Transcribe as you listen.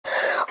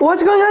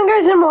What's going on,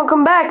 guys, and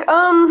welcome back.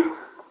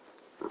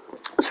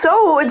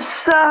 So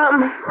it's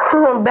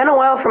been a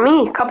while for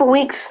me, a couple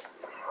weeks.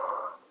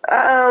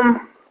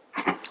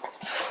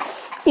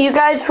 You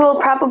guys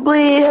will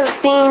probably have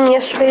seen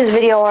yesterday's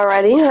video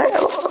already.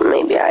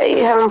 Maybe I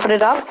haven't put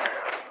it up.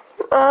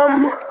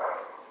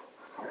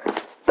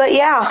 But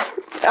yeah,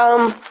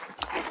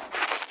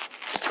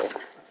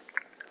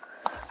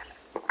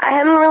 I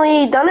haven't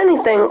really done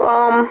anything.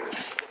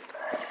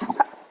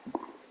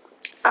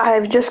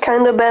 I've just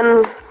kind of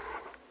been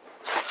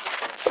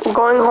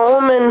going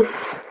home and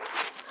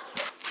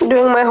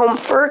doing my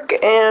homework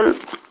and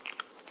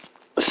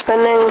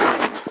spending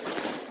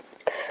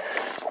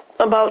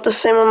about the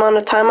same amount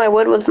of time I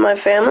would with my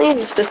family.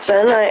 It's just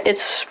then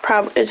it's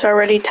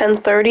already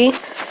 10:30,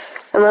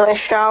 and then I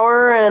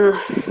shower, and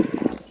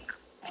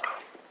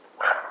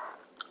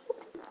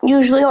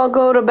usually I'll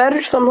go to bed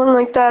or something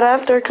like that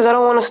after, because I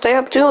don't want to stay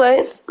up too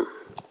late.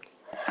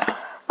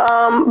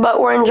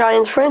 But we're in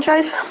Giants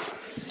franchise.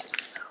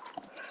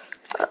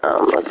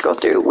 Let's go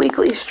through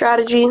weekly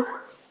strategy.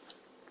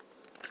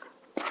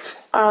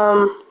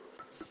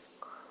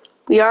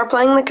 We are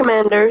playing the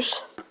Commanders.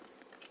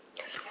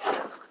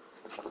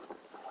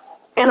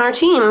 And our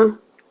team,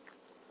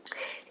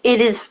 it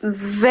is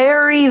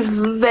very,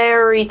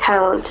 very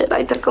talented.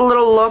 I took a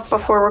little look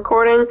before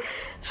recording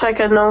so I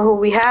could know who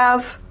we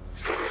have.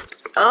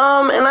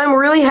 And I'm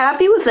really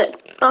happy with it.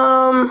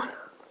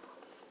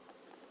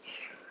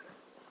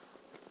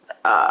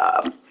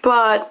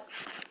 But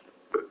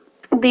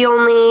the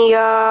only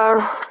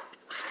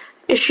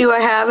issue I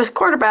have is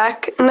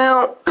quarterback.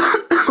 Now,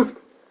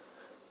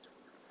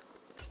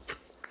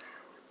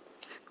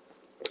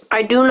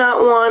 I do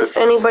not want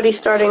anybody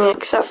starting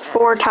except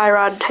for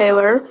Tyrod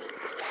Taylor.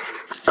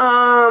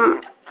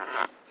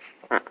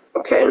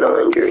 Okay, no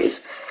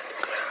injuries.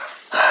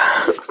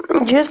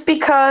 Just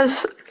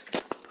because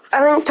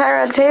I think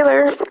Tyrod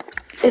Taylor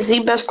is the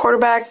best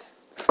quarterback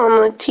on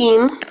the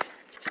team.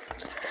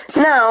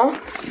 Now,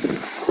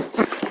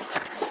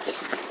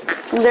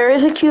 there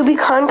is a QB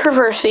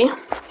controversy,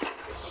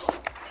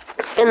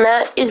 and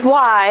that is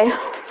why,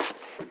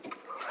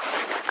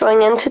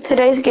 going into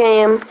today's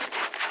game,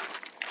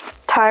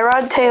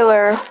 Tyrod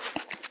Taylor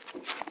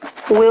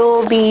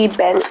will be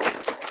benched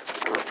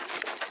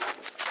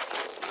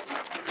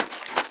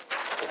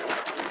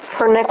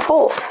for Nick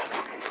Foles.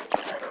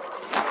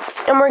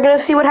 And we're going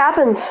to see what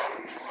happens.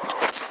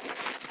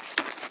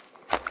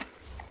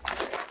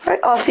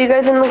 Alright, I'll see you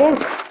guys in the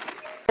game.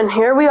 And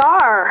here we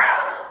are.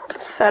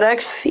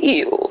 FedEx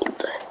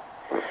Field.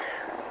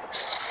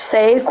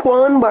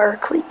 Saquon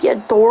Barkley,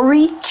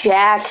 Dory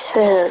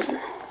Jackson.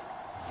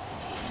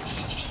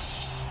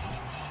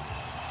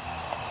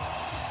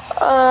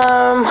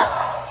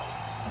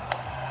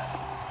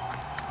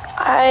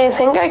 I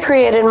think I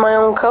created my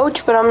own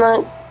coach, but I'm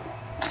not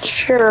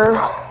sure.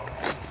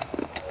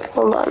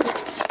 Hold on.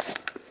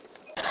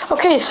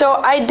 Okay,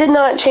 so I did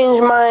not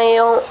change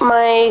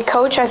my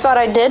coach. I thought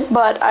I did,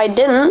 but I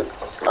didn't.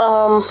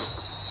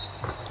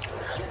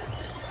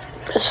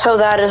 So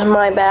that is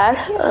my bad.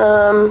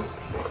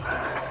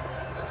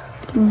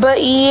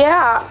 But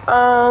yeah,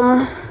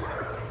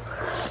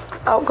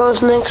 out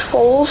goes Nick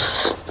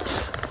Foles.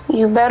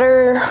 You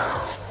better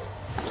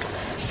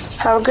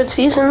have a good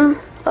season.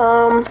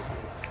 I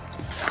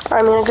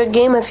mean, a good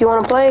game if you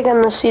want to play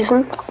again this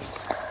season.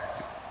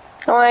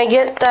 Now, I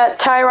get that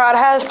Tyrod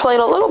has played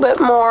a little bit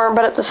more,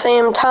 but at the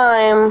same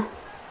time,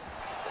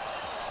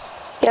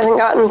 he hasn't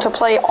gotten to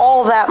play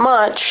all that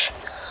much,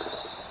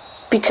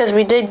 because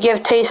we did give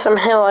Taysom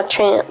Hill a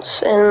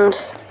chance, and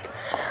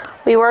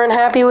we weren't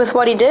happy with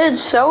what he did,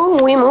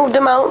 so we moved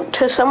him out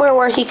to somewhere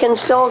where he can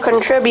still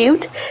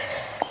contribute,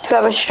 to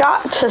have a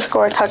shot to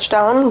score a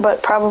touchdown,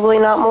 but probably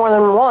not more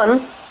than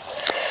one,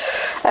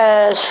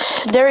 as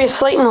Darius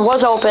Slayton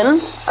was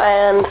open,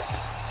 and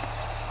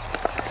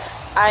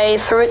I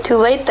threw it too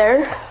late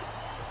there.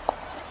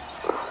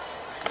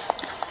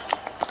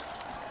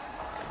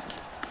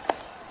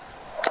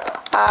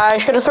 I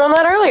should have thrown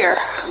that earlier.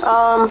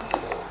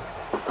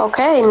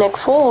 Okay, Nick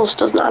Foles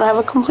does not have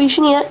a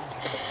completion yet.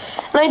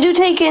 And I do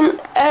take in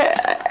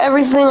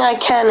everything I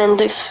can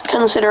into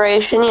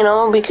consideration, you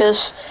know,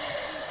 because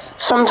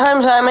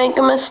sometimes I make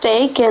a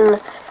mistake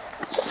and,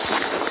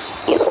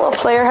 you know, a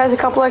player has a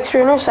couple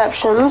extra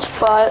interceptions,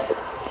 but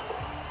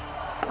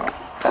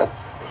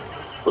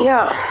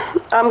yeah,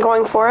 I'm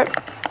going for it.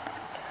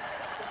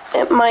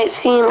 It might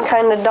seem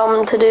kind of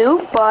dumb to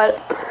do, but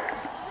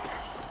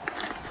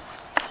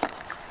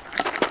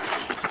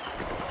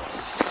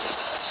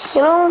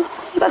you know,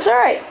 that's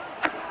alright.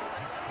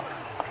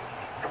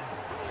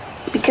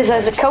 Because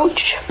as a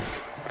coach,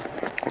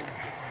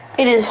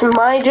 it is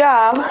my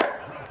job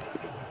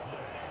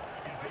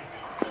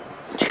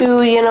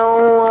to, you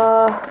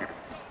know,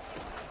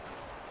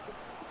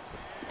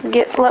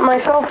 let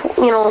myself,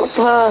 you know,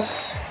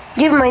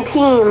 give my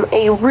team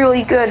a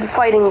really good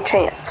fighting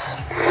chance.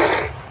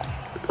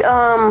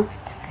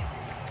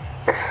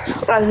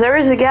 As there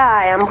is a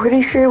guy I'm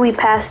pretty sure we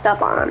passed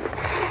up on.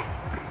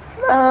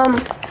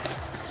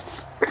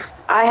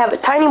 I have a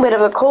tiny bit of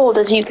a cold,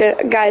 as you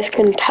guys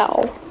can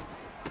tell.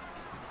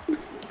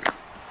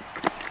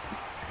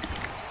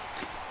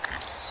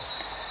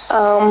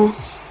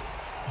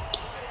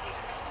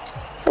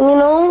 You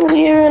know,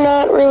 we're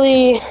not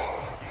really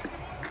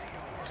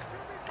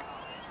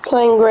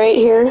playing great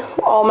here.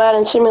 All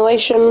Madden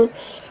simulation,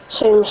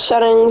 same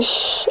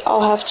settings.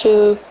 I'll have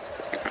to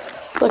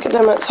look at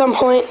them at some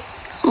point,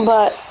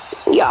 but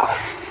yeah.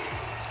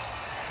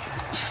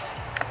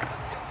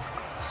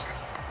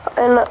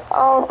 And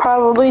I'll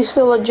probably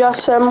still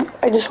adjust them,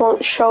 I just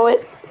won't show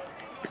it.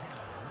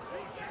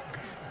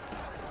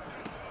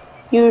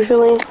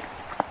 Usually.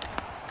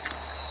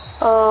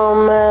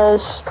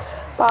 As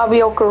Bobby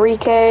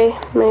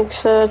Okereke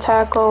makes a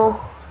tackle.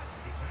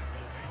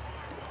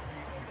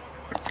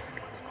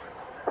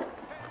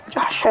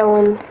 Josh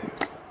Allen.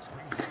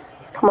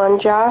 Come on,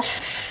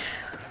 Josh.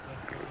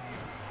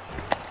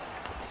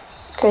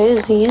 Okay,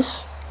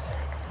 Aziz.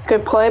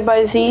 Good play by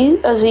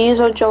Aziz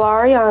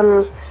Ojulari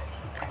on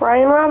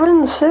Ryan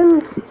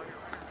Robinson.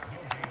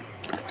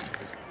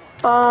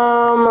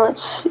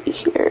 Let's see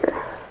here.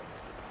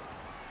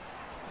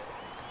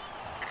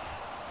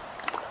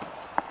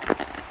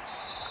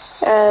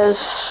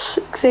 As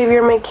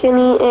Xavier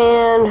McKinney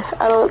and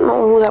I don't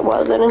know who that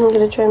was. I didn't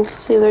get a chance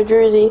to see their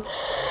jersey.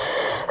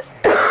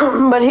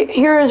 But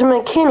here is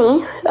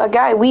McKinney, a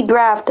guy we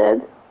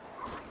drafted,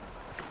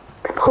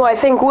 who I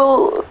think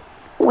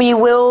we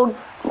will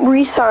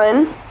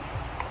re-sign,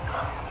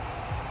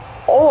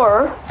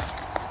 or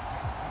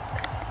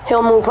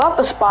he'll move up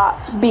a spot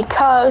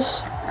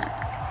because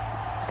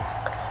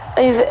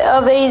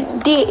of a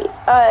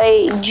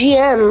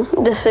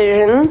GM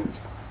decision,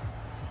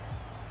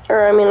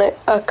 or I mean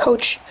a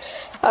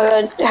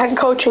head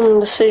coaching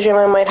decision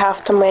I might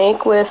have to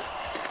make with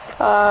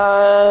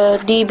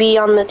DB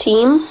on the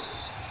team,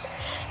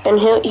 and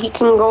he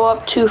can go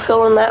up to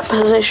fill in that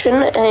position,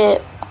 and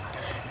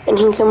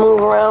he can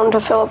move around to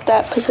fill up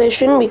that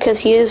position because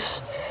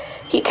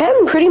he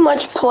can pretty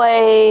much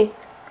play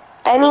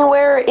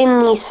anywhere in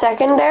the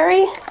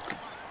secondary.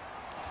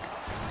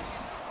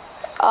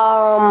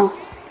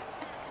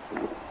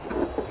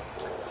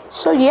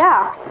 So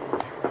yeah,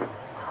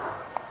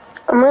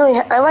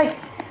 I like,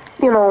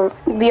 you know,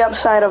 the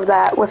upside of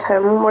that with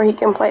him, where he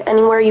can play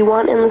anywhere you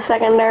want in the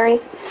secondary.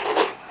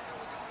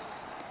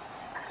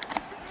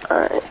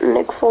 Alright,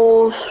 Nick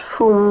Foles,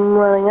 who I'm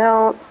running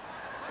out.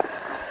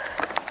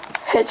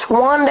 Hits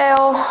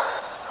Wandale,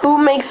 who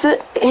makes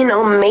it an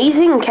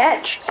amazing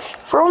catch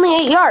for only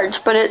 8 yards,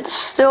 but it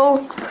still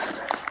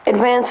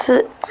gives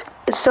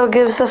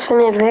us an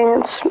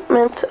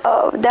advancement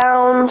of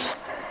downs.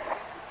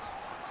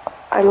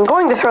 I'm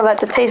going to throw that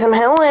to Taysom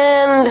Hill,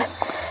 and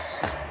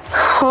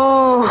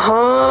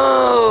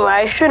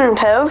I shouldn't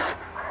have.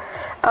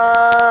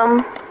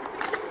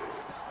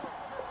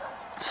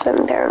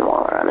 Send Darren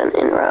Waller on an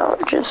in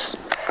route, just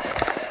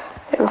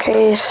in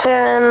case.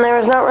 And there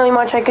was not really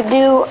much I could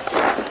do.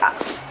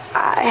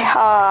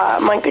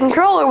 My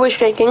controller was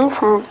shaking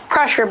from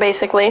pressure,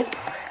 basically,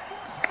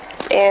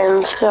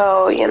 and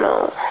so, you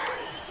know,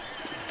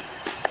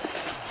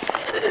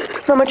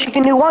 not much you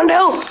can do.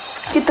 Wando,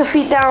 get the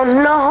feet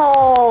down.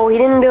 No, he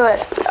didn't do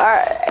it.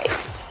 Alright.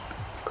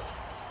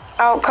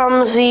 Out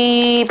comes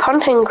the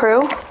punting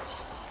crew.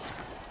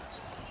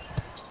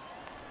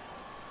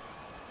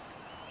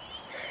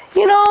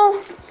 You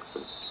know,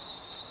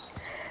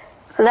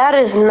 that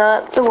is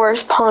not the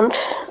worst punt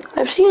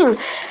I've seen,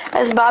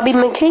 as Bobby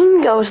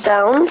McKing goes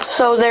down,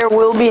 so there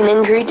will be an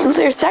injury to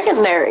their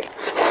secondary.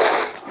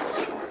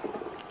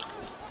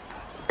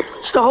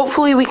 So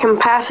hopefully we can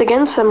pass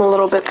against them a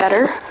little bit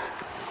better,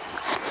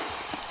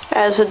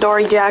 as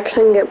Adoree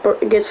Jackson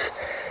gets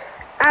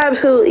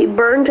absolutely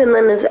burnt, and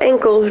then his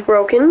ankle's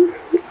broken,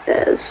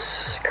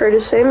 as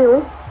Curtis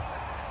Samuel,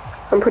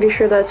 I'm pretty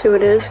sure that's who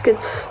it is,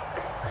 gets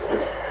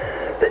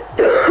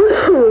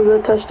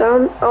the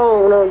touchdown.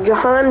 Oh no,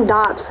 Jahan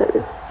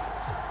Dotson.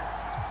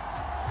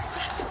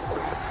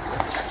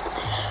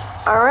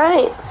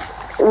 Alright,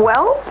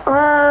 well,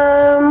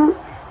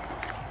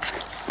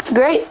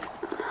 great.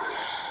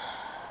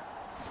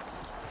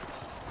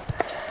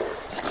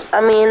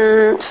 I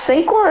mean,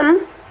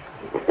 Saquon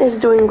is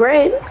doing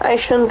great. I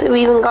shouldn't have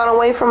even gone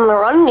away from the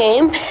run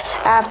game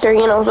after,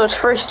 you know, those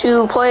first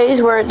 2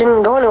 plays where it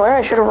didn't go anywhere.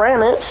 I should have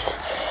ran it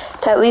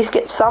to at least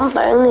get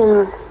something,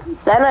 and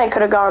then I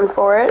could have gone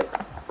for it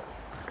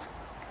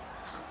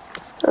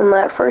in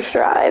that first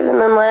drive. And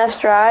then last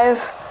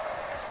drive,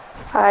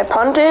 I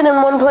punted and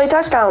 1-play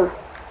touchdown.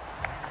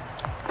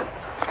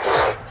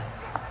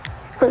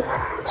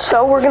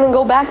 So we're going to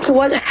go back to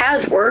what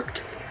has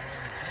worked.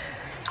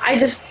 I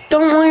just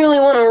don't really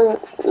want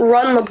to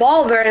run the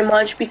ball very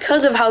much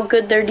because of how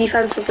good their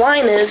defensive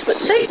line is. But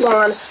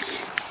Saquon,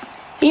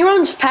 he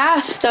runs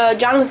past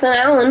Jonathan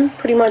Allen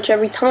pretty much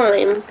every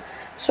time.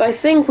 So I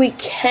think we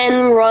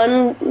can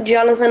run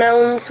Jonathan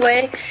Allen's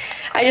way.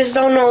 I just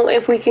don't know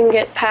if we can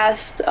get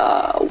past,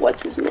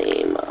 what's his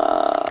name?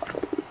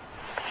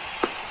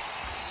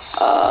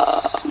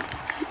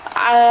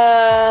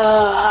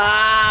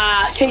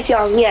 Chase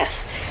Young,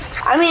 yes.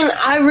 I mean,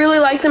 I really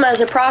liked him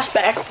as a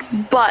prospect,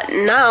 but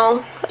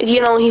now,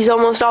 he's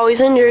almost always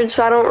injured,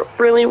 so I don't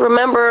really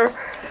remember,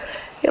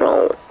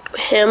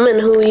 him and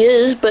who he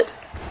is, but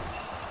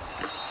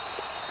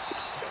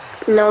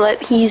now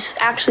that he's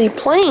actually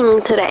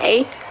playing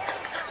today,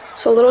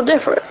 it's a little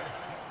different.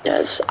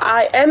 Yes,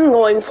 I am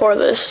going for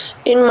this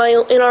in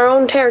our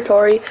own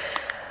territory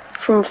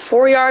from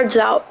 4 yards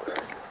out.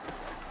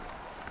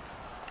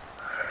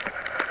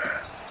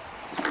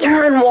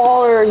 Darren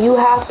Waller, you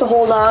have to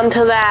hold on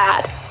to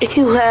that. If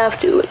you have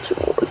to, it's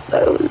worth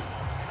them.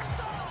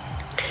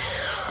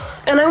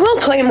 And I will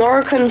play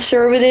more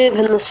conservative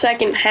in the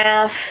second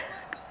half.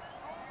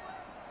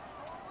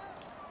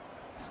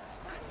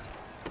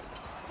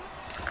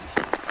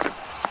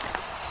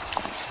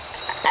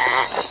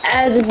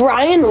 As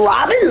Brian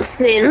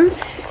Robinson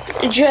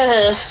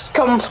just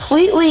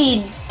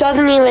completely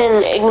doesn't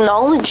even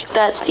acknowledge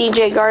that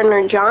C.J.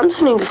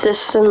 Gardner-Johnson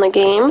exists in the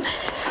game.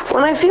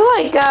 When I feel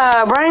like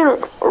Brian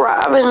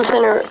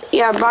Robinson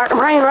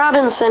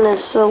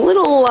is a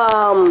little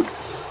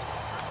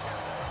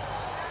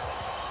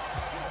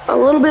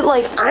bit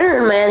like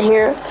Iron Man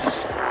here.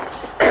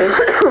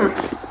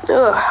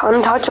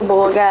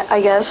 Untouchable, I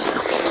guess.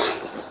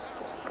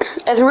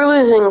 As we're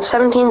losing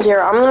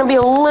 17-0, I'm going to be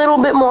a little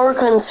bit more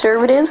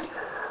conservative.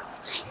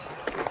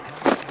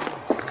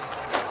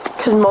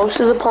 Because most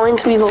of the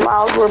points we've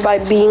allowed were by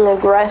being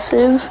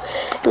aggressive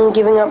and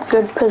giving up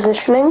good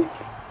positioning.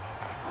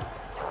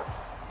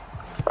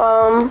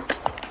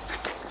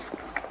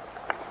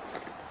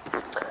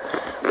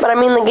 But I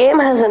mean, the game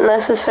hasn't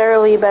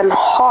necessarily been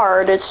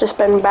hard. It's just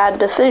been bad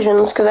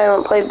decisions because I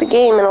haven't played the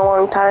game in a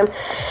long time.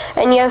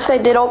 And yes, I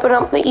did open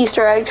up the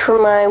Easter eggs for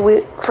my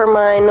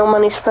no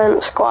money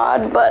spent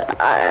squad, but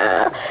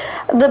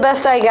the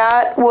best I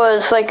got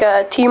was like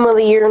a Team of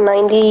the Year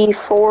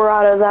 94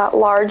 out of that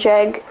large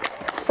egg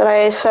that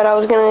I said I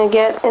was gonna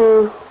get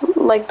in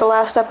like the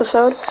last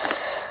episode.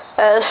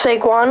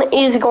 Saquon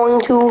is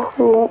going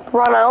to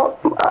run out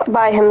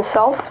by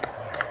himself,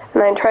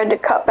 and I tried to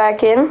cut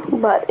back in,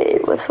 but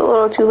it was a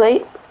little too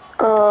late.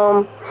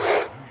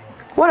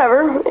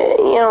 Whatever,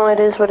 it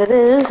is what it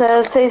is.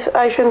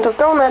 I shouldn't have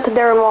thrown that to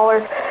Darren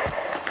Waller.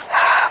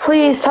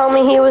 Please tell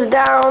me he was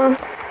down.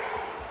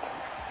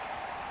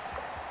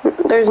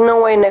 There's no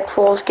way Nick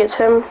Foles gets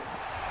him.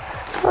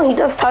 Well, he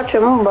does touch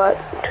him, but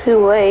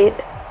too late.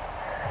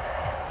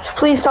 Just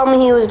please tell me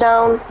he was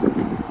down.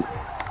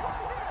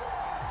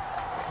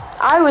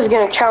 I was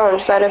going to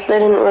challenge that if they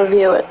didn't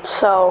review it,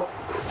 so...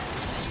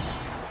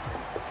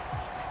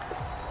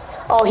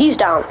 Oh, he's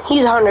down.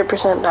 He's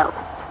 100% down.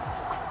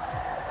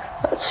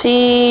 Let's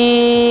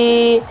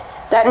see...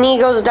 That knee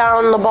goes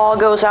down, the ball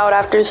goes out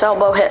after his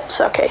elbow hits.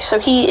 Okay, so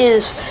he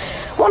is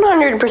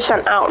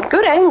 100% out.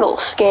 Good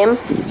angles, game.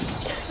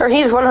 Or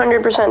he's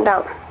 100%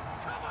 down.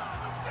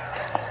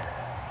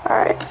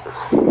 Alright.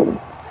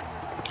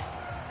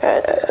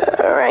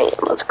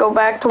 Alright, let's go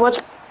back to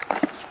what's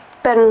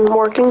been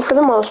working for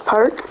the most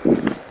part.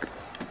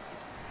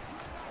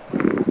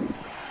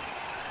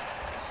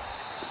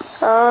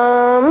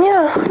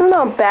 Yeah,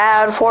 not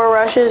bad. 4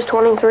 rushes,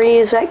 23.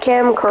 Is that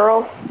Cam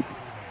Curl?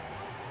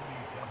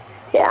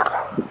 Yeah.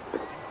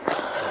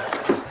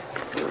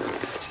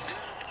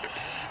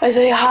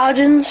 Isaiah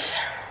Hodgins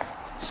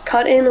is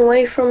cut in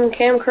away from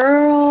Cam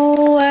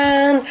Curl,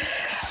 and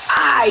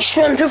I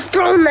shouldn't have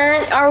thrown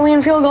that. Are we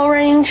in field goal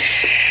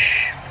range?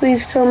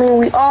 Please tell me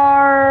we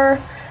are.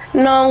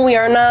 No, we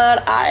are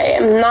not. I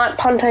am not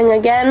punting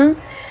again.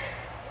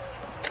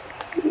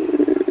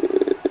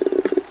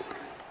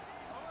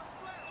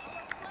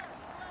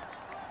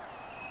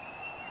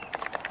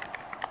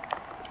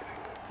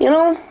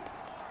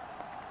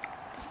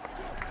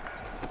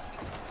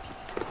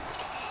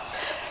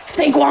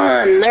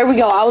 Saquon, there we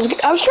go. I was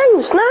trying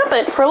to snap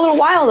it for a little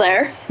while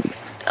there.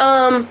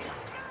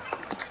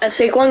 As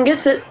Saquon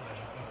gets it.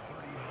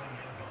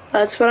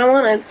 That's what I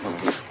wanted.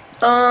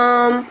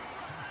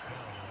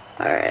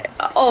 Alright.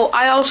 Oh,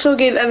 I also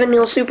gave Evan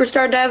Neal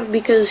Superstar Dev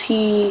because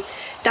he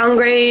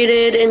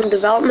downgraded in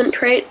development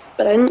trait,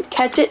 but I didn't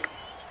catch it.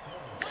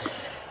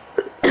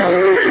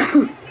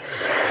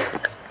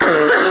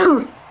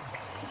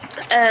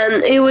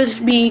 And it was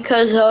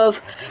because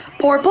of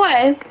poor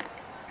play,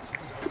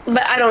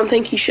 but I don't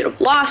think he should have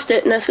lost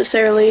it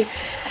necessarily,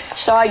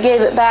 so I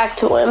gave it back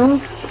to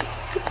him.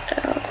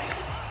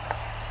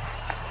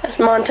 As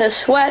Montez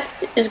Sweat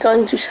is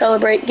going to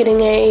celebrate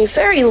getting a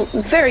very,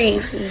 very,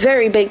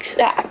 very big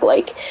sack.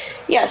 Like,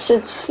 yes,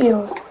 it's,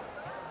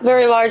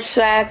 very large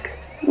sack,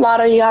 a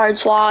lot of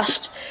yards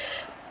lost,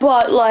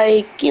 but,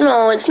 like,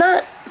 it's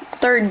not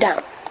third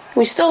down.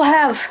 We still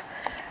have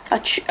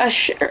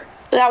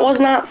that was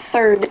not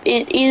third.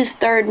 It is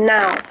third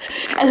now.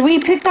 As we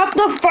picked up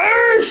the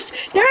first!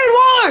 Darren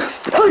Waller!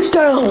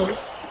 Touchdown!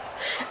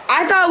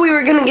 I thought we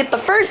were going to get the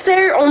first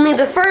there, only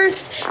the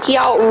first. He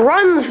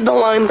outruns the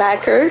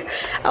linebacker.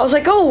 I was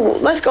like, oh,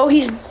 let's go.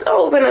 He's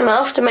open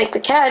enough to make the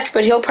catch,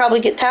 but he'll probably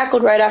get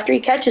tackled right after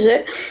he catches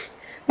it.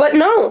 But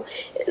no,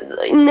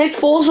 Nick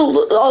Foles a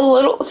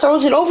little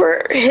throws it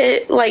over,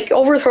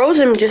 overthrows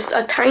him just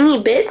a tiny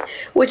bit,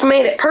 which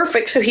made it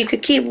perfect so he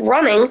could keep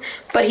running,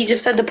 but he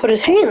just had to put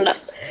his hand up.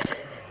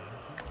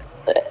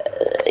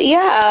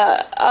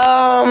 Yeah,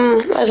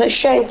 as I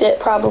shanked it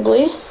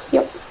probably.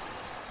 Yep.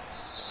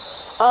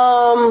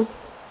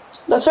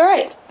 That's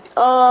alright.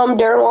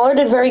 Darren Waller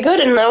did very good,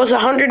 and that was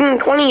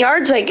 120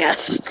 yards, I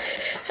guess.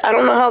 I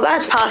don't know how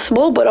that's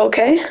possible, but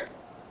okay.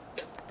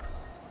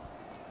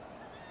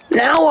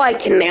 Now I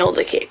can nail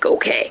the kick,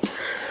 okay.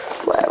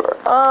 Whatever.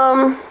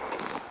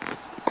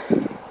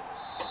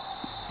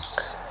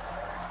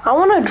 I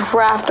want to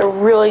draft a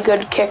really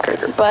good kicker,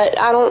 but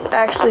I don't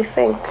actually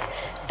think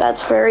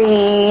that's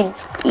very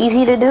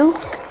easy to do.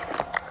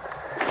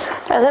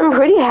 As I'm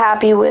pretty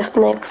happy with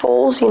Nick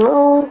Foles, you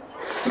know.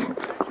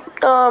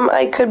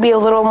 I could be a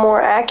little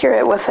more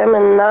accurate with him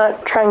and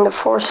not trying to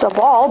force the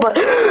ball, but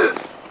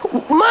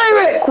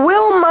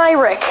Will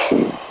Myrick,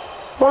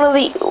 one of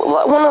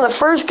the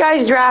first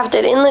guys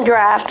drafted in the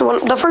draft,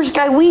 the first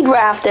guy we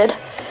drafted,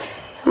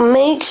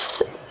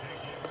 makes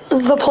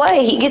the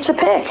play. He gets a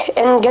pick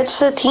and gets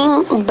the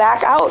team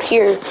back out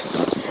here.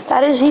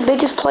 That is the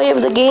biggest play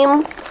of the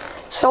game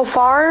so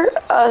far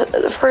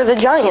for the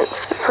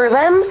Giants. For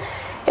them,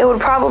 it would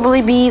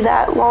probably be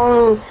that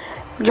long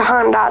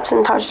Jahan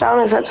Dotson touchdown,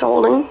 as that's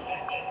holding.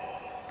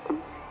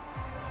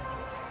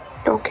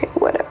 Okay,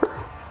 whatever.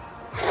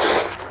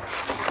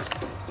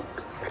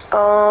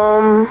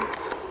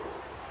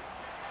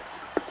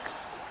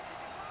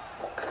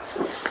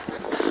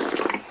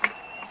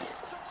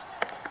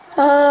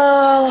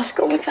 Let's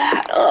go with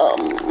that.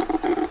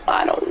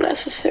 I don't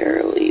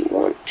necessarily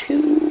want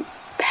to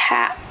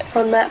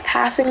run that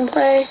passing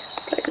play.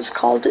 I just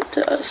called it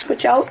to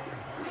switch out.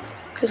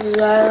 Because, you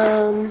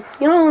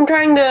know, I'm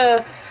trying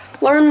to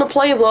learn the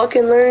playbook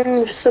and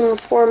learn some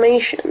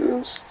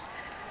formations.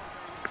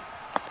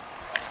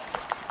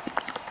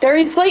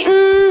 Darius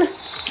Slayton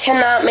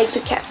cannot make the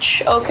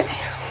catch. Okay.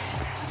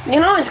 You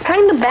know, it's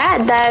kind of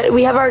bad that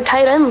we have our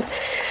tight end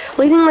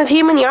leading the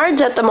team in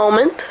yards at the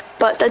moment,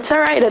 but that's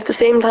alright at the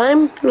same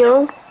time, you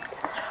know,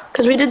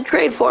 because we did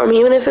trade for him,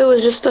 even if it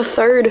was just a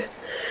third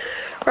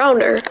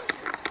rounder.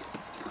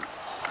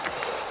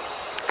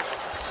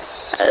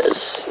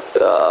 As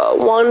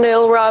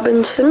Wan'Dale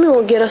Robinson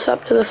will get us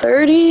up to the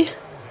 30.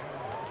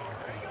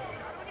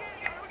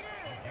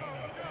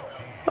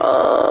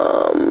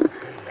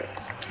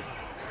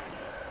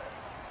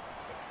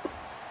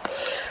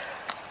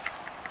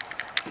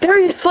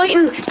 Darius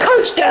Slayton,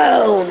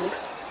 touchdown!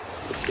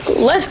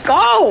 Let's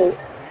go!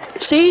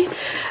 See,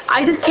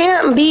 I just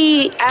can't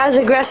be as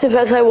aggressive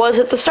as I was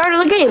at the start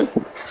of the game.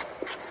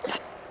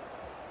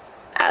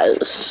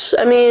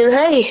 I mean,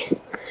 hey,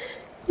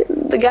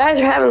 the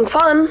guys are having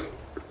fun.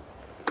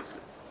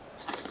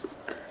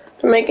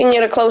 They're making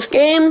it a close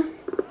game.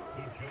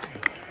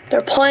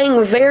 They're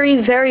playing very,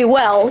 very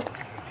well.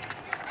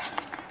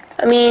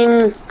 I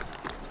mean,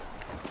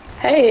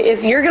 hey,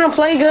 if you're going to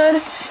play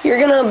good, you're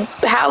going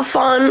to have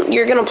fun,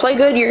 you're going to play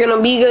good, you're going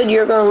to be good,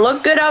 you're going to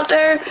look good out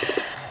there,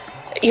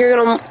 you're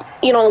going to,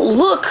 you know,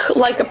 look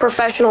like a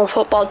professional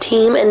football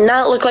team and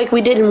not look like we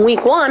did in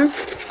week 1,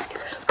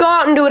 go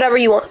out and do whatever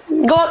you want.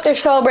 Go out there,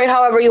 celebrate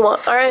however you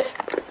want, alright?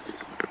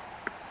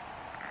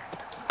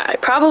 I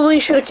probably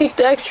should have kicked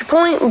the extra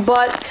point,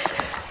 but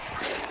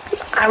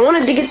I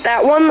wanted to get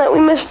that one that we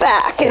missed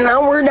back, and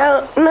now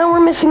we're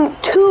missing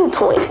 2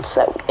 points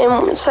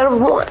instead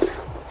of 1.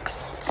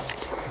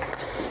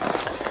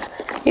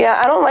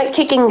 Yeah, I don't like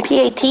kicking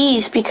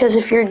PATs because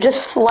if you're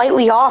just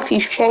slightly off, you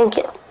shank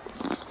it.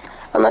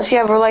 Unless you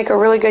have like a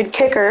really good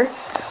kicker,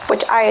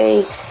 which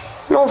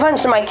no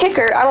offense to my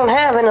kicker, I don't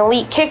have an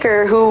elite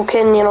kicker who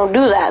can, you know,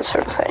 do that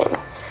sort of thing.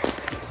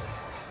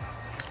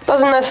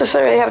 Doesn't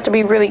necessarily have to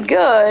be really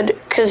good,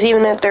 because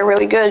even if they're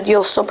really good,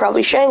 you'll still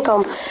probably shank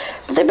them.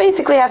 But they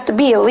basically have to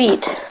be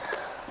elite.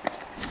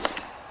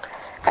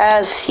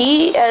 As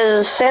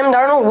Sam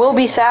Darnold will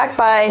be sacked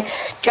by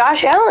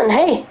Josh Allen.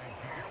 Hey,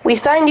 we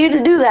signed you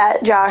to do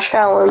that, Josh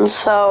Allen,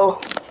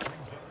 so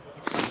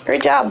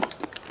great job.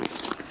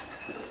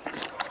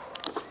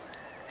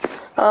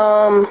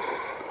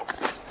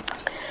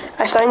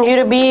 I signed you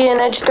to be an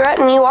edge threat,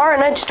 and you are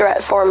an edge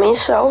threat for me,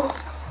 so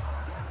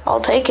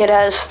I'll take it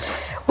as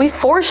we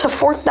force a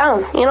 4th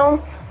down, you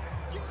know?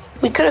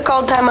 We could have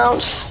called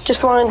timeouts,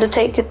 just wanted to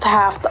take it to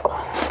half, though.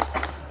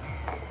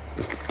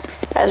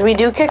 As we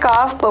do kick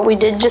off, but we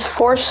did just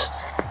force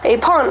a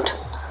punt.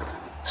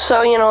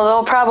 So, you know,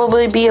 they'll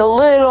probably be a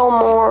little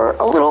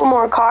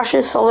more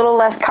cautious, a little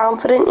less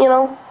confident, you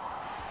know?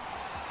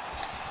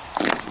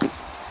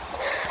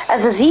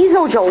 As Azeez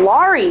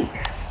Ojulari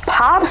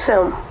pops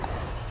him.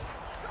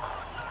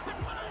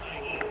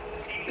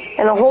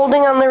 And a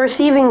holding on the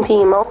receiving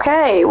team.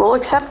 Okay, we'll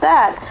accept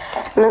that.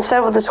 And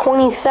instead of the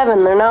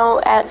 27, they're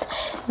now at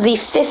the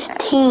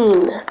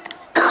 15.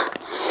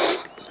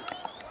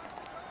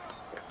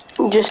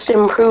 Just to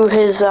improve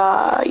his,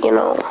 you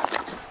know,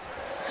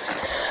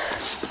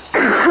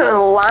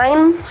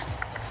 line,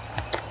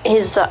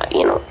 his,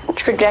 you know,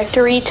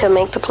 trajectory to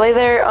make the play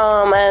there.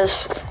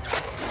 As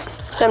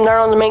Sam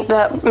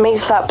Darnold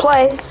makes that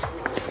play,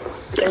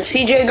 and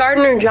C.J.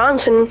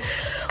 Gardner-Johnson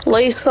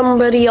lays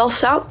somebody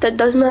else out that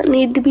does not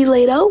need to be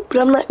laid out, but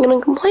I'm not going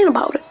to complain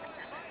about it.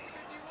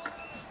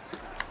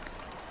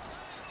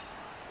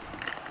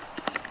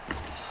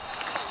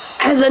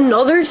 Has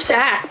another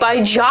sack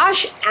by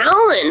Josh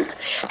Allen.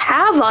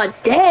 Have a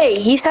day.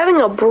 He's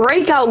having a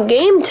breakout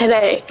game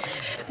today.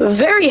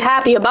 Very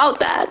happy about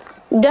that.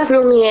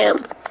 Definitely am.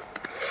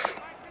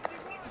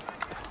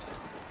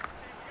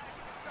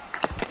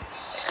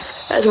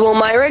 As Will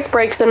Myrick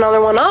breaks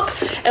another one up,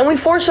 and we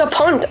force a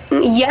punt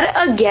yet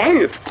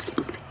again.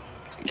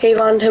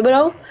 Kayvon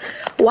Thibodeau.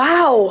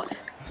 Wow.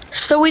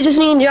 So we just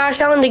need Josh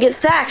Allen to get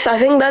sacks. I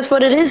think that's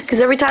what it is, because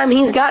every time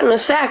he's gotten a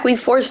sack, we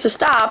forced to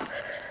stop.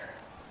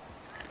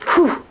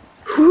 Whew.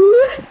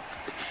 Whew.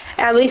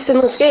 At least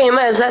in this game,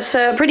 as that's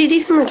a pretty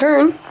decent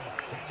return.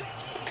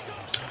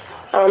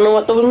 I don't know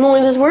what those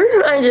noises were.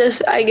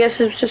 I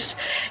guess it's just,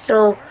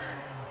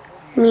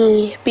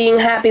 me being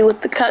happy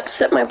with the cuts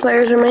that my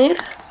players are made.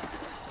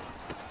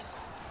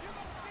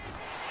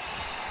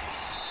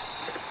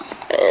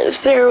 As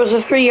there was a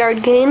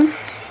 3-yard gain.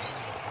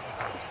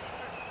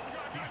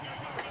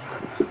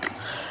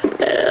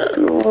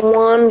 And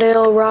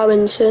Wan'Dale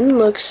Robinson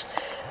looks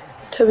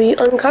to be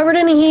uncovered,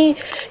 and he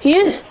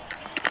is.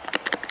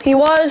 He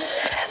was.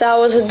 That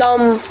was a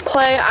dumb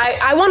play.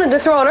 I wanted to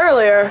throw it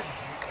earlier,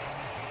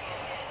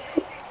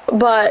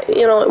 but,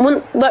 it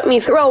wouldn't let me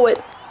throw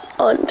it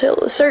until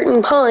a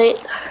certain point.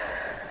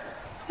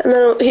 And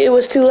then it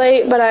was too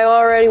late, but I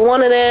already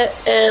wanted it,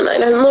 and I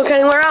didn't look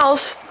anywhere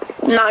else.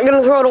 Not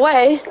gonna throw it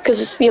away,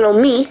 because it's,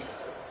 me.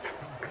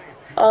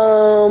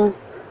 And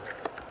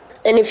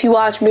if you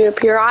watch me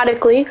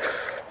periodically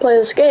play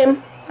this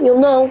game, you'll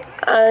know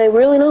I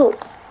really don't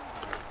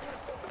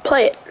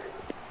play it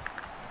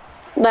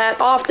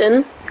that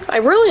often. I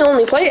really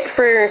only play it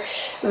for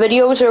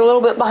videos or a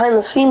little bit behind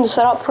the scenes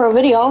set up for a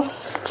video.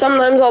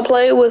 Sometimes I'll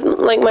play with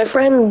my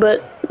friends,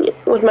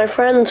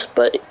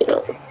 but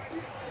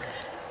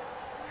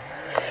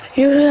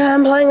usually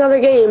I'm playing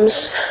other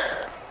games.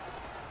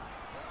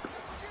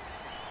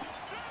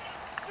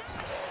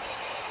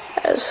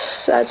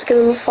 As that's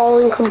gonna fall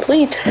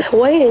incomplete,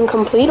 way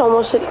incomplete,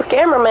 almost hit the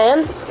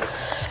cameraman.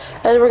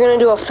 As we're gonna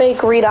do a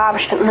fake read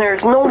option.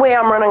 There's no way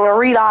I'm running a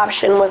read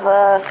option with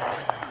a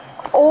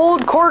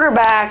old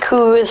quarterback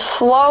who is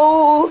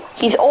slow.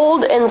 He's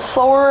old and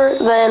slower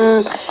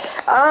than,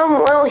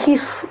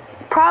 he's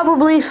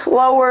probably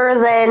slower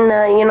than,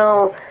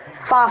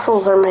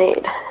 fossils are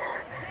made.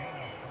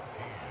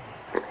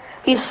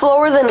 He's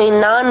slower than a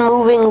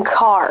non-moving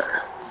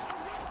car.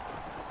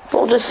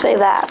 We'll just say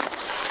that.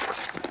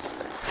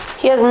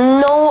 He has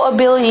no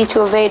ability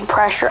to evade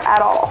pressure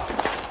at all.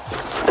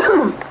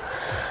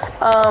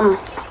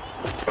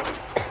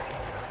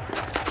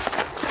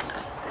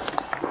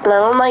 And I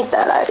don't like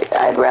that.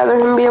 I'd rather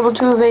him be able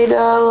to evade,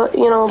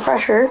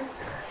 pressure,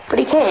 but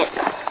he can't.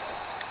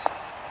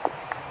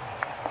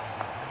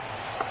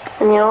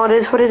 And it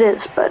is what it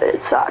is, but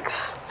it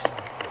sucks.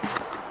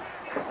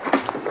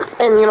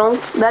 And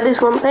that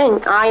is one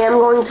thing. I am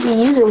going to be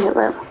using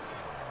them.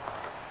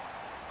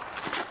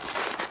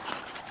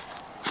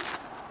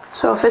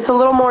 So if it's a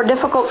little more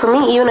difficult for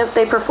me, even if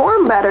they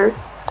perform better,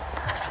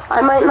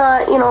 I might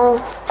not,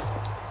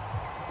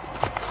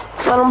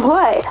 let them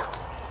play.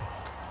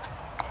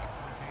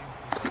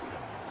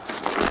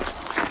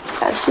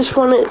 That's just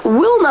when it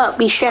will not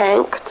be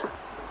shanked.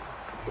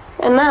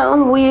 And now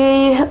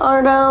we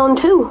are down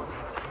 2.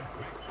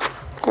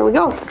 There we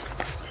go.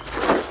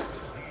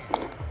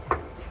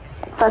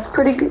 That's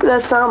pretty good.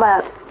 That's not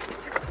bad.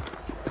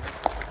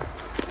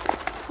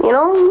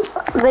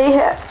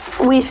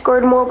 We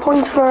scored more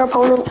points than our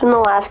opponents in the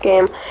last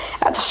game.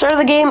 At the start of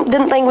the game,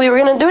 didn't think we were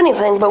going to do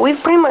anything, but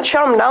we've pretty much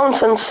shut them down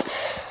since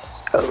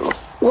the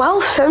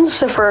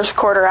first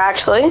quarter,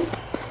 actually.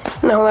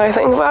 Now that I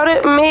think about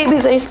it, maybe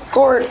they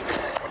scored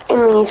in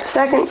the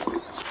second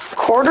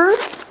quarter,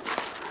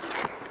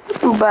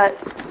 but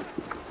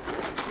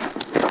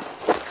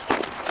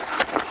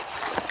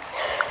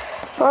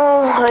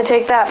I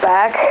take that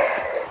back.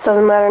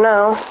 Doesn't matter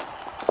now.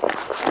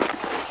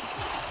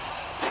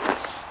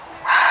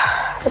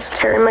 It's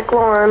Terry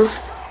McLaurin.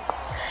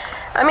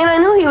 I mean, I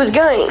knew he was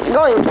going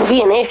to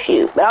be an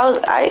issue,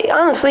 but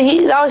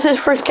honestly, that was his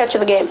first catch of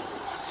the game.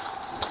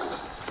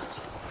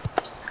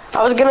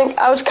 I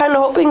was kind of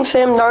hoping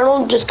Sam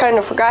Darnold just kind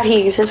of forgot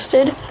he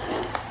existed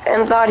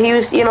and thought he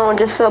was,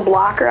 just a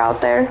blocker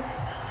out there.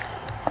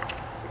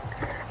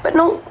 But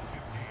no.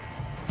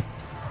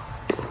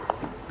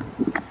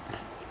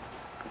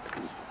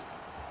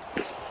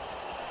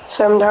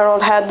 Sam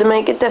Darnold had to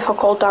make it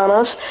difficult on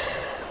us.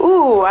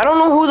 Ooh, I don't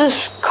know who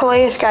this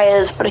Calais guy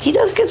is, but he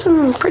does get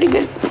some pretty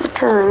good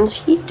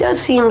returns. He does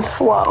seem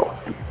slow.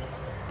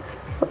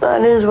 But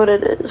that is what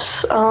it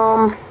is.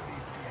 We're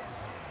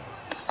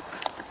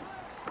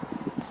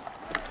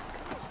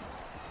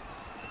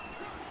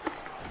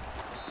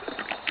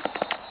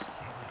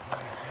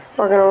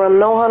going to run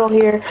no huddle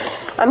here.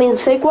 I mean,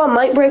 Saquon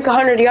might break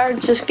 100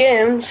 yards this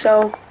game,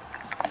 so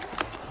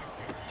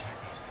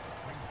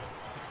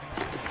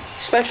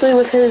especially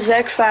with his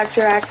X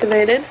Factor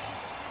activated.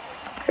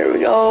 Here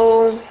we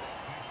go.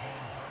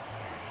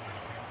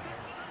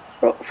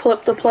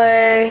 Flip the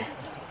play.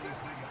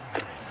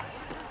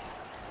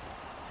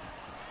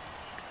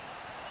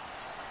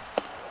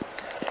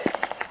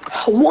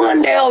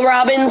 Wandale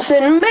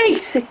Robinson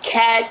makes a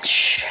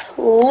catch.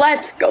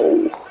 Let's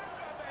go.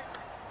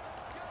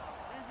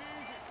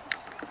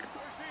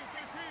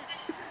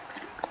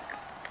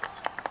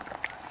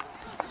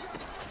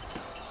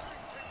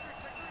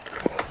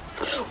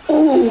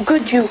 Ooh,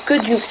 good juke,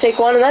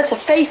 Saquon, and that's a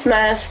face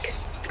mask.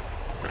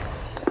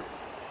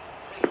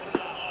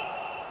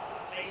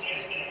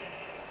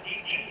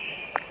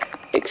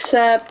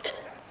 Except,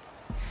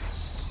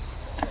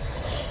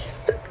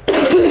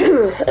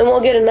 and we'll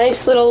get a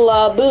nice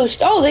little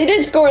boost. Oh, they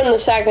did score in the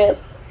second.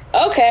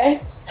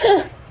 Okay.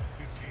 Huh.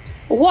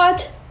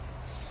 What?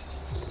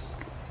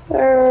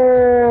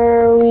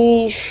 Are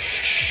we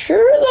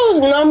sure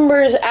those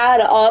numbers add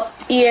up,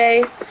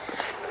 EA?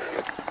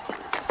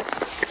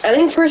 I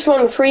think first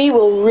one free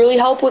will really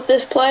help with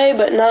this play,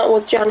 but not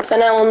with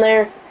Jonathan Allen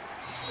there.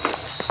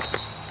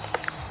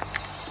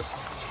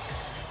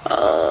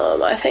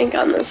 I think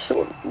on this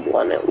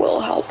one it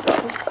will help,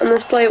 though. On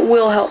this play it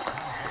will help.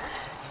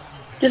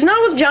 Just not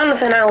with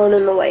Jonathan Allen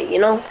in the way, you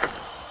know?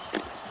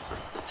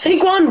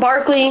 Saquon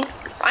Barkley,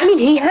 I mean,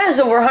 he has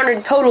over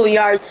 100 total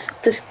yards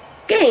this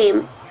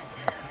game,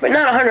 but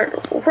not 100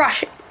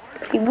 rushing.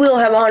 He will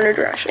have 100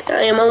 rushing.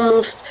 I am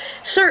almost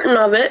certain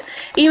of it.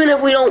 Even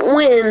if we don't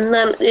win,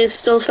 that is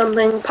still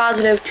something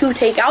positive to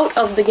take out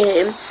of the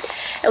game.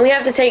 And we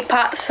have to take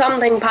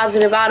something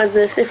positive out of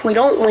this if we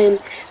don't win,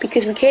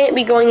 because we can't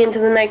be going into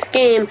the next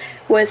game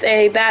with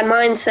a bad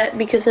mindset,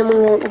 because then we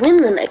won't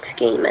win the next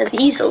game as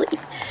easily.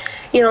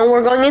 You know,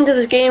 we're going into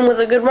this game with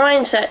a good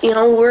mindset. You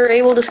know, we're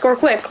able to score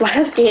quick.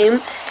 Last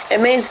game, it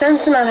made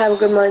sense to not have a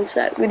good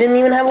mindset. We didn't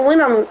even have a win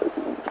on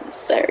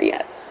there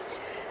yet,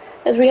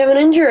 as we have an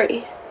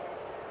injury.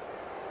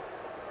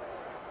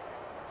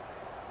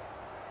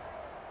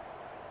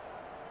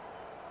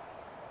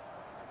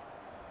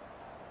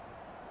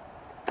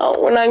 Oh,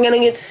 we're not gonna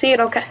get to see it?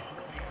 Okay.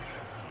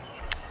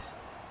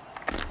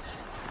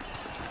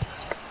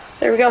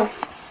 There we go.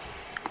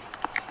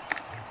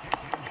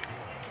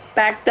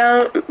 Back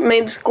down,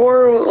 made the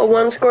score a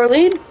one-score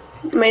lead.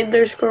 Made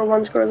their score a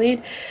one-score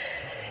lead.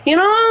 You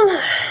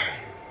know,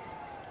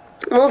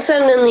 we'll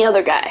send in the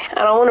other guy.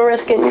 I don't want to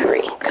risk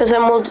injury, because I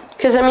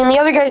mean, the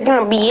other guy's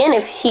gonna be in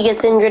if he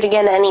gets injured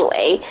again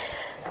anyway.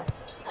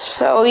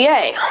 So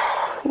yay,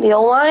 the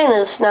O-line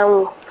is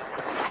now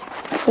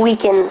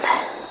weakened.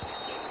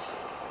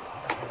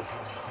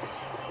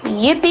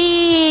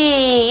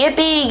 Yippee!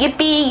 Yippee!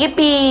 Yippee!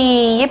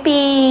 Yippee!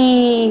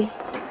 Yippee!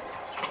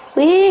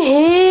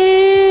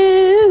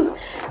 Woohoo!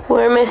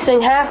 We're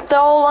missing half the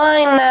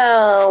O-line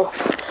now.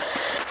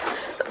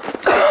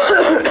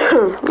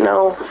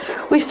 No.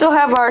 We still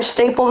have our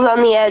staples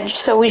on the edge,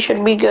 so we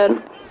should be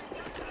good.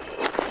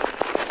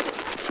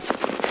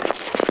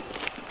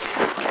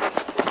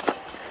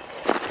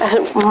 I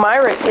think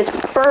Myrick gets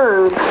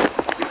burned.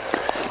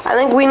 I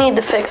think we need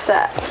to fix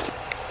that.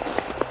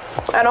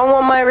 I don't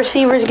want my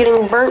receivers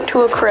getting burnt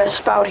to a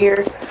crisp out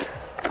here.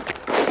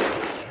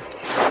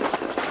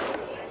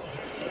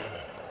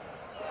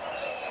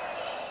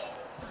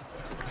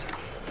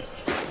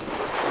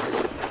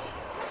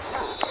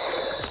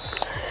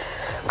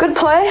 Good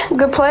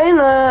play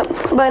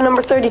by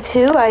number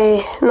 32.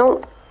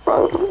 No,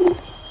 wrong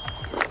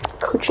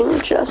coaching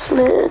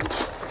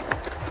adjustment.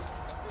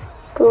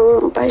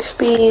 Boom, by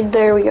speed,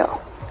 there we go.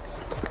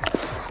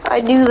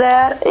 I do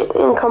that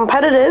in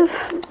competitive,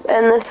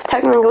 and this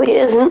technically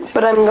isn't,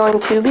 but I'm going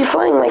to be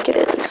playing like it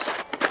is.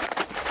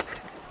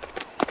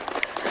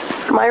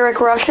 Myrick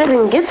rushes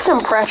and gets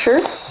some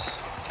pressure.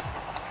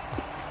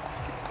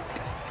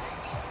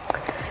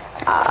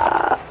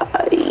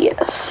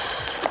 Yes.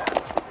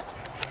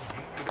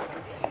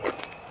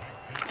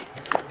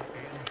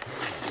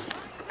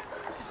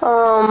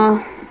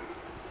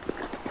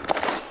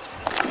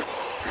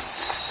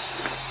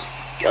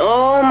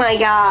 Oh my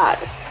God.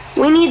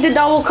 We need to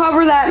double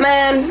cover that,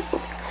 man.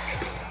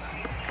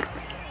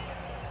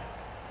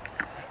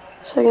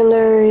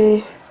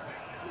 Secondary.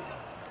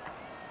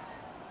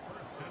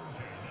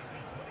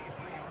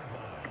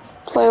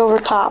 Play over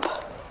top.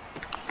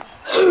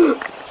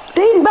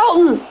 Dane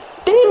Belton!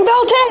 Dane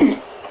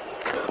Belton!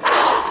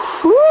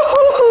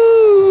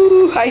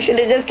 Woo-hoo-hoo! I should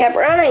have just kept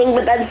running,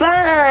 but that's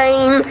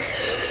fine.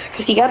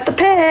 Because he got the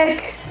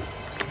pick.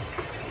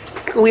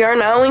 We are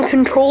now in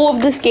control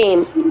of this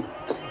game.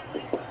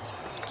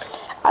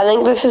 I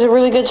think this is a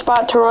really good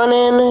spot to run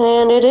in,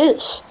 and it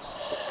is.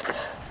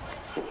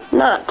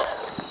 Not.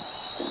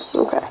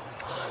 Okay.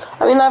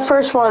 I mean, that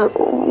first run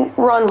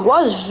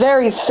was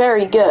very,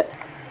 very good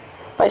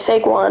by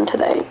Saquon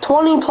today.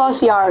 20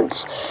 plus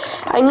yards.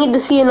 I need to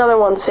see another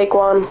one,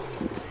 Saquon.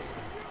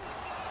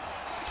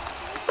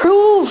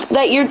 Prove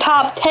that you're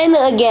top 10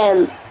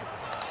 again.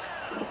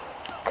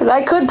 Because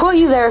I could put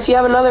you there if you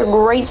have another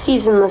great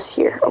season this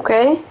year,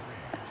 okay?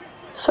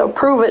 So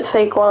prove it,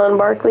 Saquon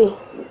Barkley.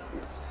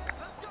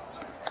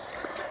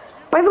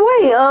 By the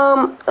way,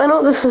 I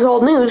know this is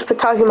old news, but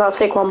talking about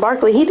Saquon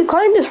Barkley, he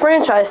declined his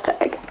franchise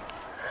tag.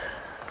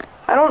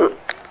 I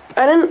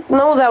didn't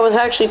know that was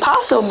actually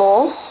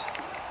possible,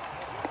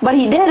 but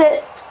he did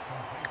it.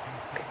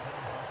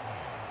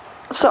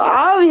 So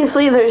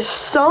obviously there's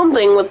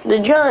something with the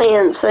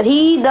Giants that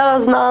he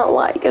does not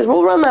like. As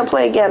we'll run that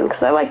play again,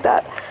 because I like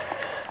that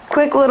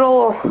quick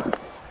little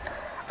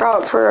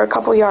route for a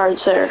couple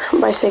yards there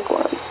by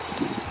Saquon.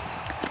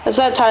 As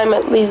that time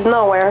it leads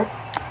nowhere.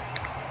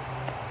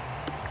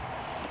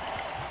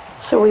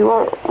 So we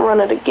won't run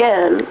it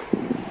again.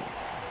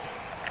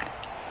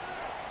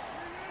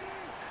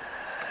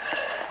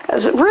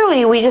 As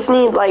really, we just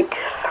need like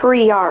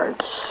 3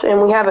 yards.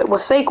 And we have it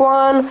with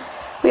Saquon.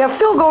 We have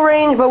field goal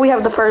range, but we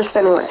have the first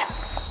anyway.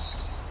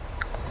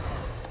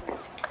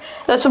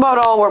 That's about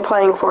all we're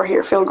playing for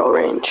here, field goal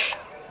range.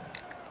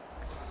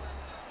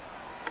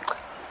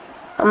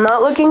 I'm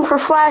not looking for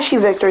flashy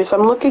victories.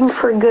 I'm looking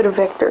for good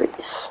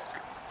victories.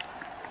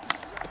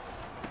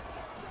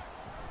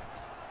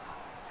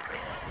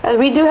 As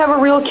we do have a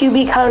real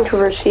QB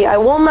controversy, I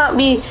will not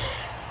be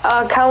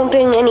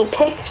counting any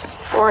picks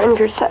or any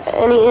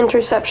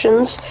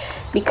interceptions,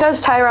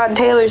 because Tyrod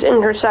Taylor's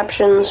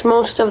interceptions,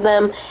 most of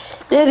them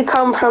did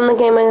come from the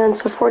game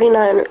against the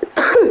 49ers.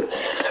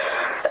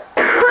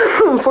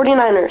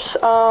 49ers.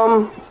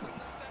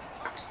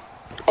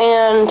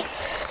 And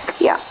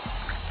yeah,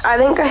 I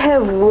think I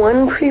have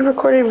one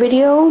pre-recorded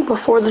video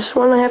before this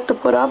one I have to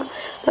put up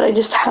that I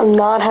just have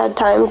not had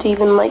time to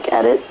even like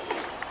edit.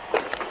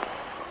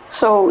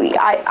 So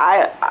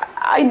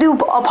I do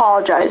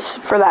apologize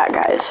for that,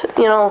 guys.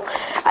 You know,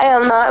 I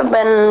have not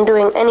been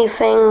doing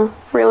anything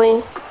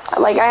really.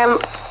 Like I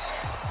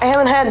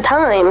haven't had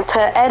time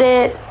to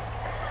edit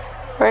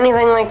or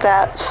anything like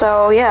that.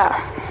 So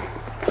yeah.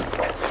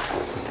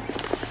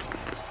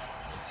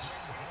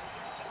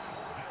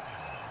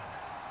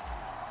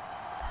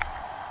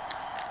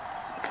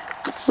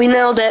 We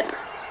nailed it,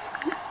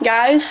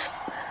 guys.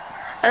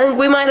 I think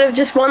we might have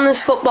just won this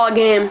football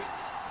game.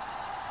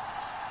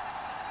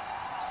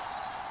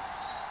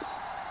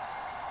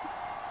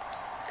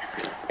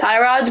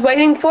 Tyrod's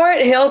waiting for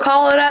it. He'll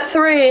call it at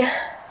 3.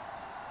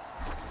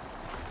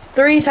 It's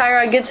 3.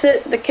 Tyrod gets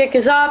it. The kick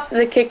is up.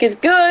 The kick is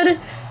good.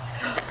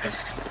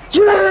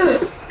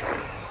 It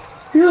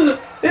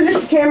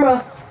hit the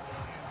camera.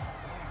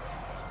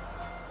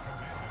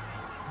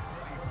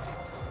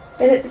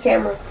 It hit the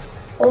camera.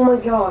 Oh my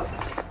god.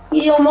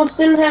 He almost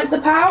didn't have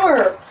the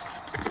power.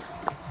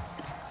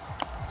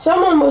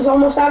 Someone was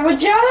almost out of a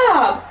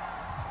job.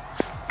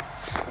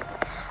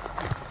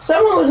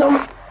 Someone was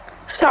almost...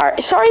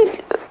 Sorry,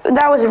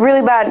 that was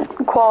really bad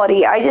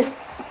quality. I just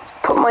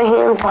put my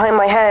hands behind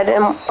my head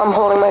and I'm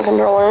holding my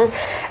controller,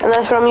 and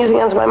that's what I'm using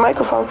as my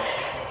microphone.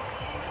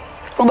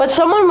 But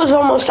someone was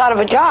almost out of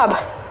a job.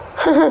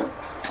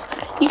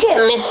 You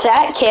can't miss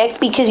that kick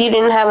because you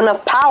didn't have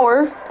enough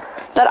power.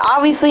 That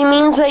obviously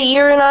means that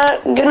you're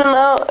not good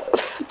enough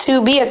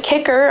to be a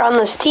kicker on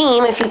this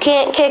team if you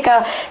can't kick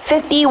a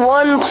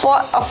 51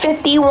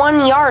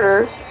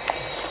 yarder.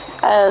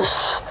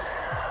 As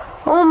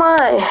oh my,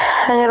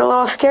 I had a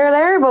little scare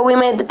there, but we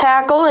made the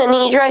tackle and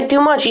he tried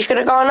too much. He should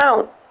have gone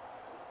out.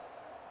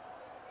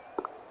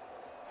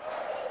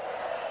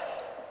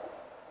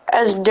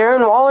 As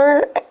Darren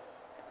Waller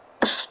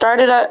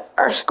started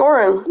our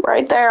scoring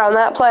right there on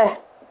that play.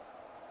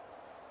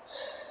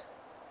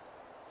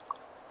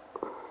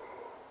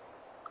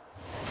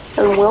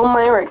 And Will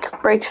Myrick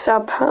breaks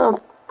up a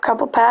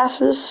couple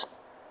passes.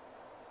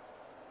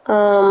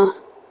 Saquon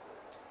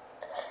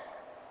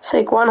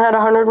had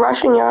 100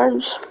 rushing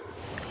yards.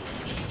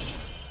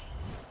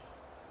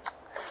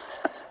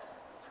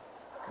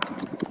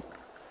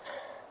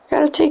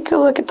 Gotta take a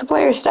look at the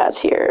player stats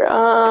here.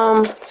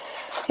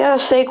 Yeah,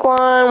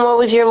 Saquon, what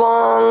was your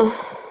long?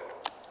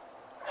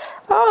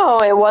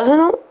 Oh, it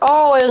wasn't?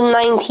 Oh, it was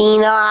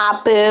 19.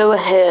 Ah,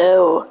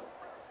 boo-hoo.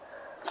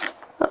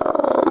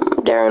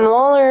 Darren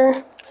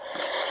Waller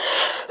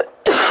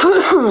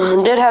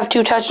did have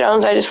 2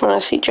 touchdowns. I just want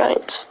to see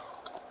Giants.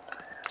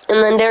 And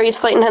then Darius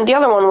Slayton had the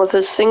other one with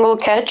his single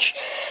catch.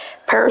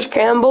 Paris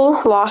Campbell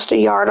lost a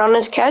yard on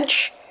his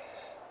catch.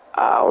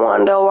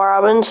 Wan'Dale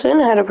Robinson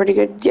had a pretty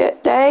good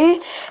day.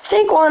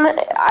 Saquon,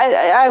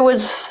 I would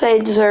say,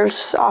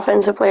 deserves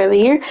Offensive Player of the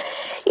Year.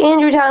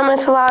 Andrew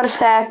Thomas allowed a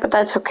sack, but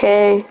that's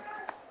okay.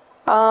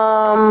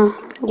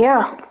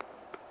 Yeah.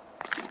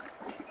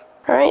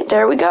 Alright,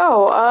 there we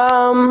go.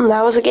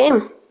 That was a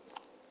game.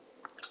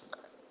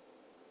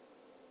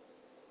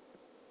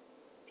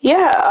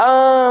 Yeah,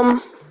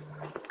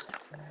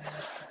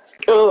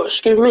 oh,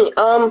 excuse me.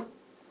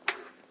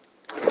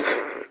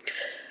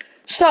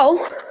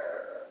 So,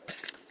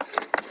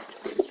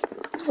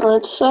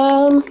 let's,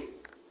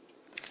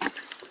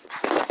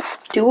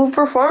 do a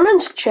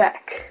performance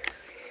check.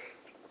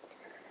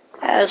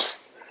 As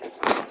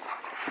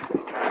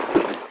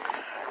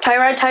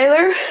Tyrod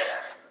Taylor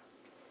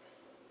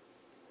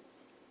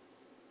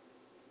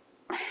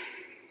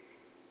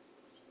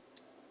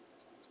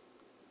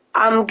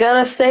I'm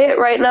gonna say it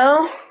right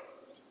now.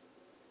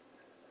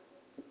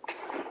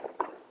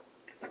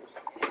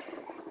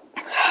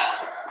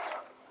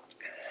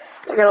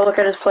 gotta look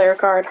at his player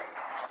card.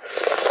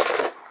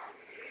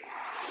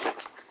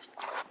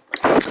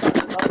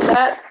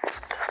 That.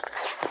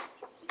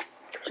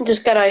 I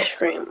just got ice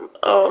cream.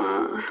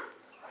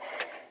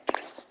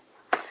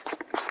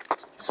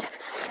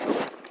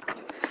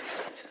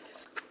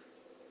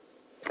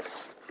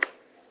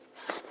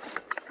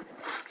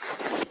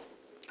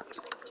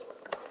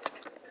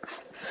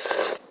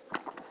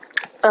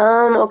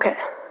 Okay.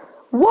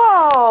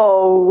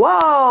 Whoa!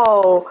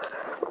 Whoa!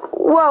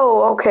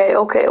 Whoa! Okay,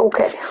 okay,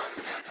 okay.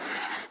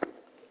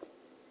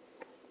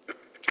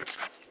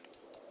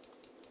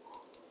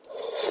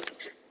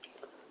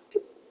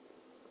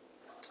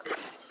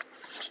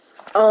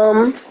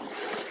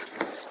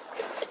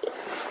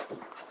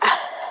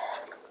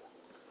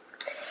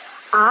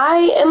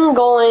 I am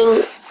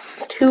going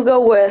to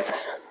go with,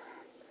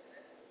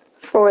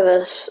 for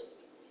this,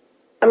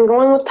 I'm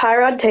going with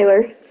Tyrod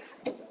Taylor.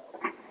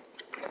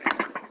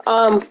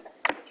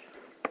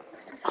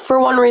 For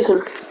one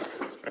reason.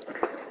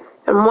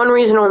 And one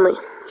reason only.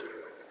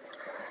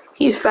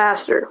 He's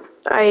faster.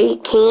 I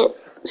can't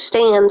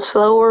stand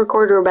slower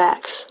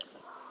quarterbacks.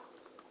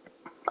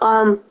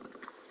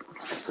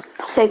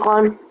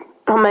 Saquon,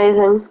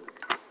 amazing.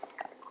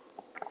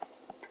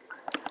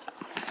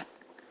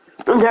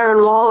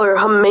 Darren Waller,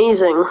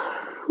 amazing.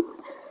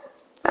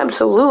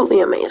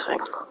 Absolutely amazing.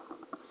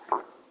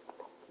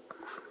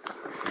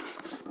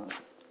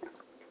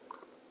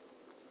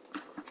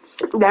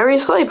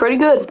 Darius Slay, pretty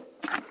good.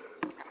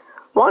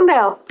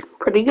 Wandale,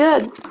 pretty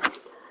good.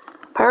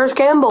 Paris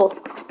Campbell,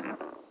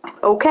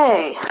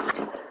 okay.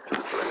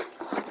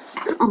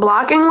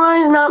 Blocking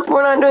wise,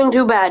 we're not doing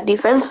too bad.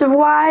 Defensive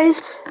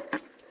wise,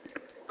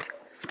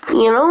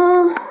 you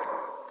know,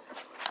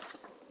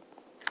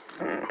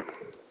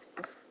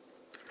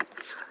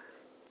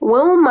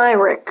 Will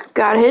Myrick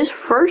got his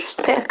first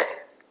pick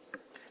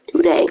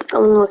today.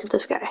 Let me look at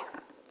this guy.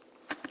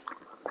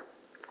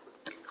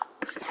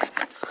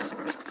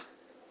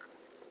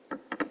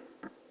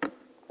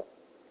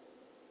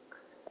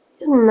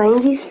 He has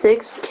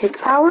 96 kick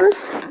power.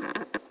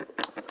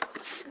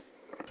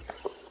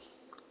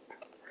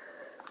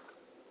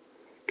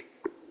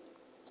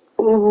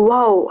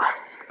 Whoa.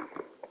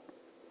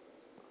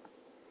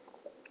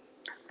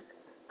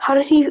 How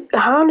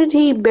did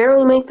he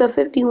barely make the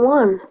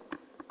 51?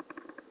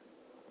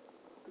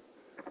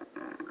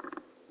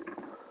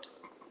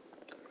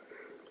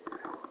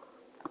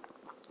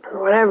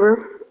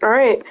 Whatever.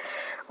 Alright.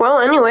 Well,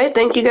 anyway,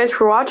 thank you guys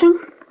for watching.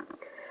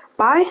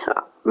 Bye.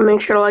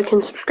 Make sure to like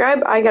and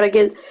subscribe. I gotta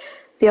get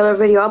the other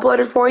video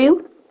uploaded for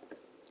you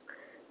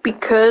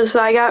because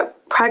I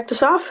got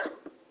practice off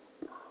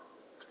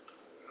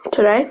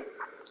today.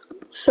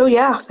 So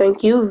yeah,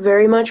 thank you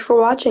very much for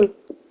watching.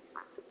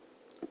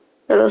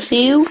 And I'll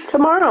see you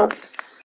tomorrow.